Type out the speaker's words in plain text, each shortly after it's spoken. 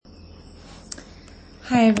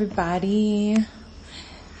Hi everybody.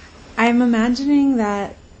 I'm imagining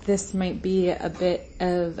that this might be a bit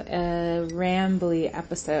of a rambly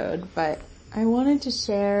episode, but I wanted to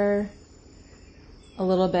share a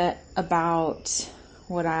little bit about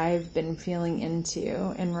what I've been feeling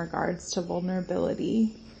into in regards to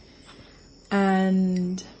vulnerability.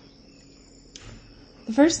 And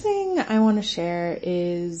the first thing I want to share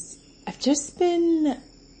is I've just been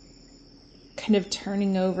kind of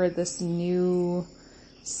turning over this new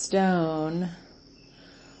stone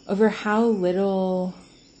over how little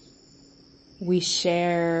we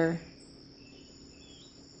share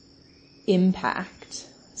impact.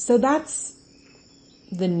 So that's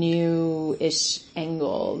the new-ish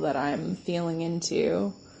angle that I'm feeling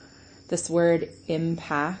into, this word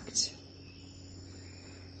impact.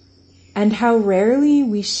 And how rarely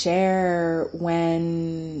we share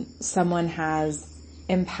when someone has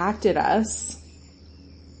impacted us.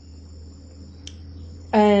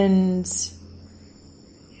 And,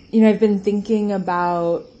 I've been thinking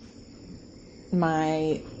about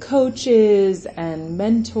my coaches and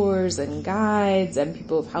mentors and guides and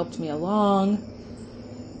people who've helped me along.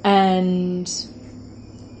 And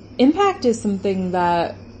impact is something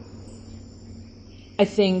that I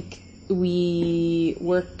think we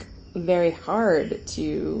work very hard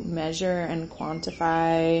to measure and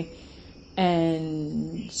quantify,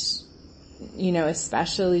 and,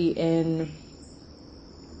 especially in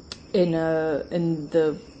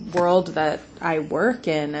the world that I work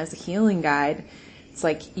in as a healing guide, it's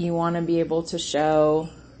like you want to be able to show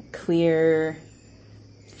clear,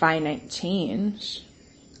 finite change,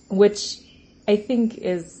 which I think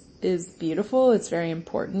is beautiful. It's very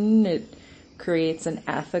important. It creates an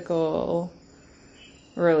ethical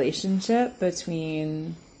relationship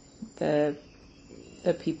between the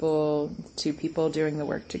two people doing the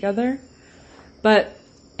work together. But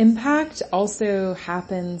impact also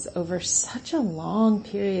happens over such a long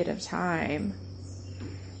period of time.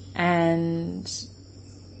 And,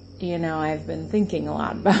 I've been thinking a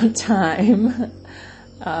lot about time.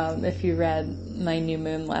 If you read my new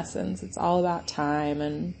moon lessons, it's all about time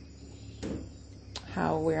and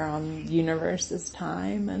how we're on the universe's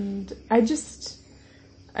time. And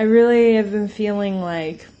I really have been feeling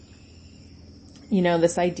like,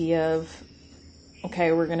 this idea of,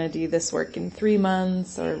 okay, we're going to do this work in 3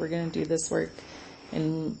 months, or we're going to do this work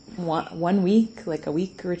in one week, like a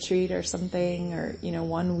week retreat or something, or,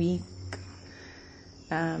 1 week.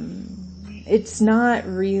 It's not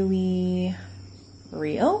really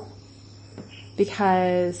real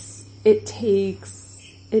because it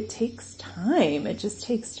takes time. It just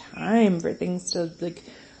takes time for things to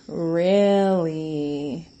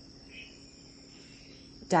really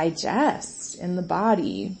digest in the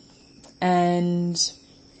body. And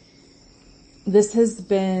this is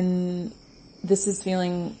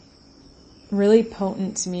feeling really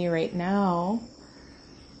potent to me right now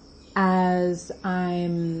as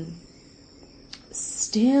I'm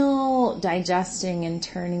still digesting and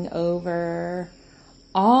turning over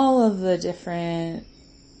all of the different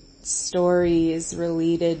stories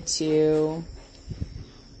related to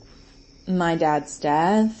my dad's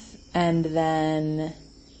death, and then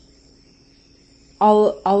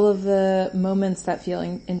all of the moments that feel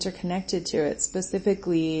interconnected to it,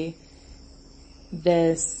 specifically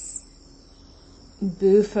this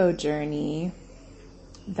Bufo journey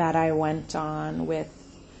that I went on with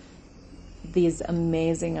these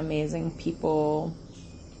amazing, amazing people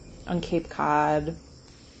on Cape Cod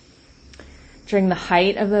during the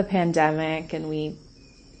height of the pandemic, and we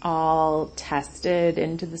all tested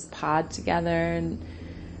into this pod together, and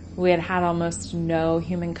we had almost no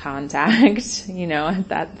human contact, at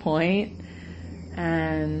that point.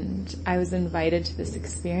 And I was invited to this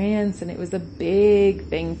experience, and it was a big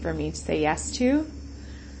thing for me to say yes to.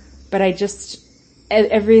 But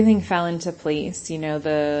everything fell into place,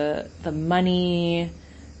 the money,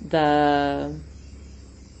 the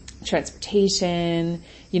transportation,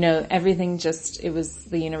 everything the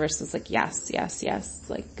universe was like, yes, yes, yes,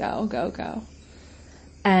 like go, go, go.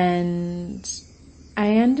 And I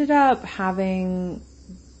ended up having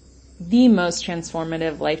the most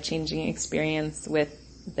transformative, life-changing experience with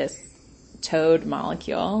this toad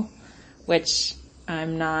molecule, which that's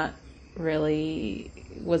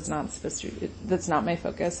not my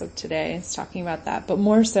focus of today, is talking about that, but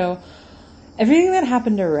more so everything that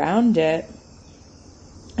happened around it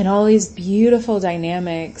and all these beautiful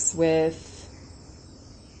dynamics with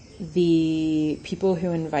the people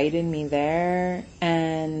who invited me there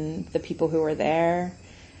and the people who were there,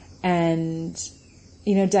 and,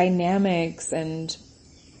 dynamics and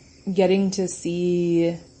getting to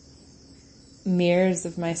see mirrors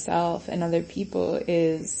of myself and other people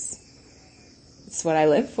it's what I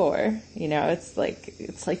live for. It's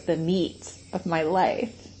like the meat of my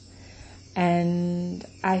life. And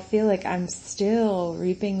I feel like I'm still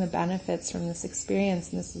reaping the benefits from this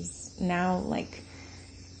experience. And this is now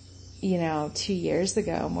 2 years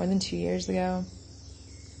ago, more than 2 years ago.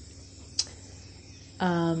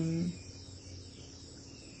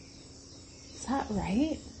 Is that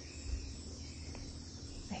right?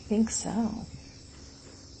 I think so.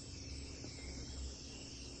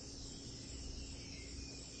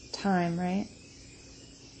 Time, right?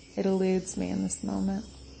 It eludes me in this moment.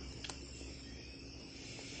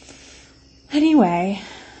 Anyway,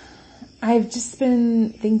 I've just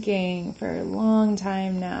been thinking for a long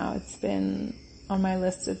time now. It's been on my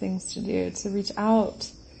list of things to do, to reach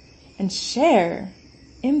out and share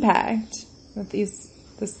impact with this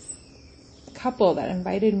couple that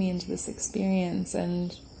invited me into this experience.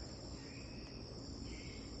 And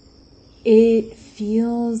it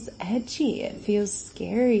feels edgy. It feels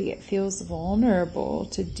scary. It feels vulnerable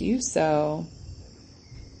to do so.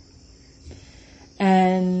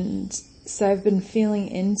 And so I've been feeling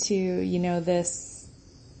into,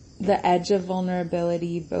 the edge of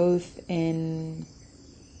vulnerability, both in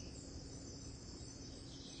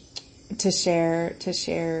to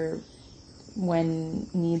share when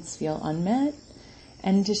needs feel unmet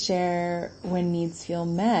and to share when needs feel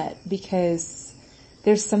met, because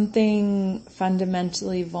there's something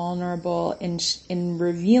fundamentally vulnerable in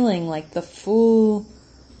revealing the full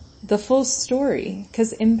story,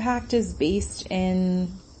 because impact is based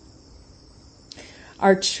in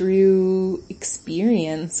our true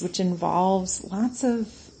experience, which involves lots of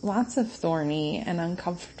thorny and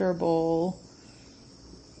uncomfortable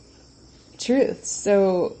truths.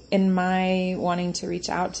 So in my wanting to reach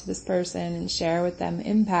out to this person and share with them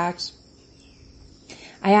impact,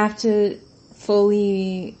 I have to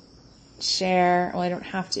fully share, well, I don't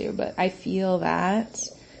have to, but I feel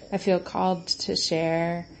called to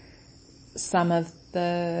share some of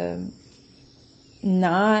the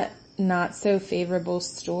not so favorable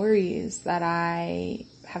stories that I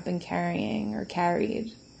have been carrying or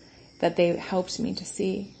carried, that they helped me to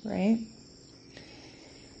see, right?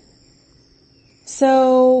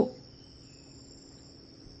 So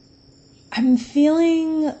I'm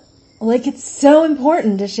feeling like it's so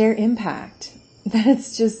important to share impact, that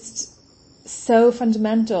it's just so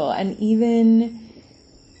fundamental. And even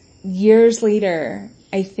years later,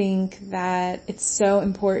 I think that it's so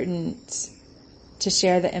important to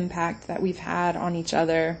share the impact that we've had on each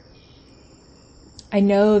other. I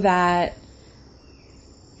know that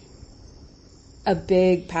a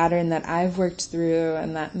big pattern that I've worked through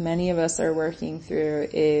and that many of us are working through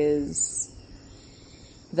is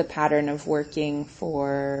the pattern of working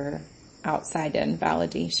for outside-in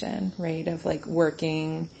validation, right? Of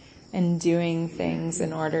working and doing things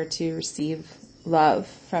in order to receive love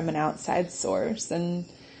from an outside source. And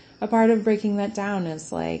a part of breaking that down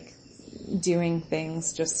is doing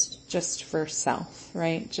things just for self,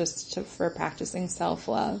 right? For practicing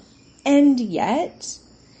self-love. And yet,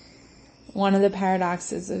 one of the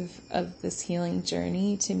paradoxes of this healing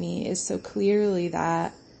journey to me is so clearly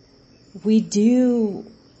that we do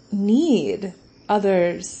need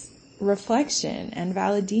others' reflection and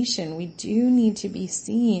validation. We do need to be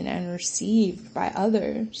seen and received by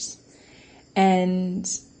others. And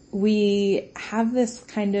we have this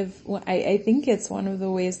kind of, I think it's one of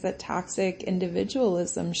the ways that toxic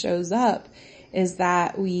individualism shows up, is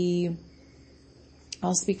that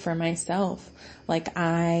I'll speak for myself,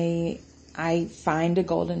 I find a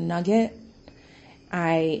golden nugget,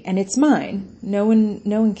 and it's mine. No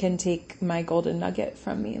one can take my golden nugget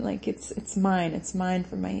from me. It's mine. It's mine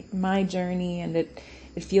for my journey, and it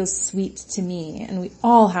feels sweet to me. And we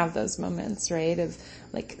all have those moments, right? Of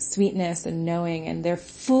sweetness and knowing, and they're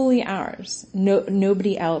fully ours.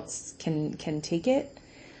 Nobody else can take it.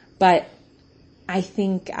 But I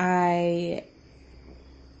think I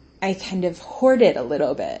kind of hoard it a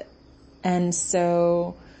little bit. And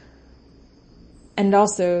so, and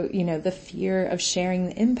also, the fear of sharing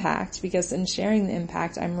the impact, because in sharing the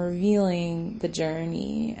impact, I'm revealing the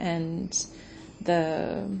journey and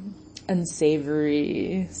the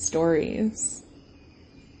unsavory stories.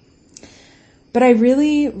 But I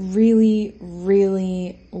really, really,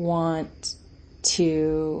 really want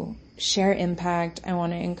to share impact. I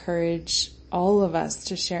want to encourage all of us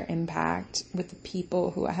to share impact with the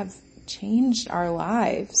people who have changed our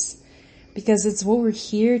lives, because it's what we're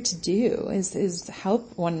here to do, is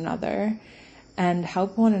help one another and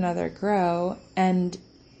help one another grow. And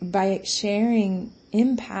by sharing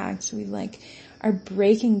impact, we are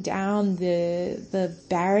breaking down the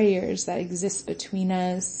barriers that exist between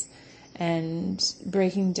us and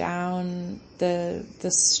breaking down the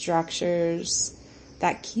structures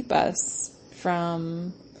that keep us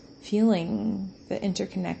from feeling the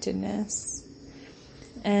interconnectedness.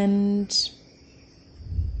 And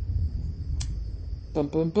boom,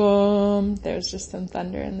 boom, boom, there's just some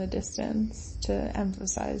thunder in the distance to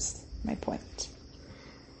emphasize my point.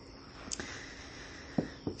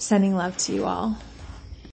 Sending love to you all.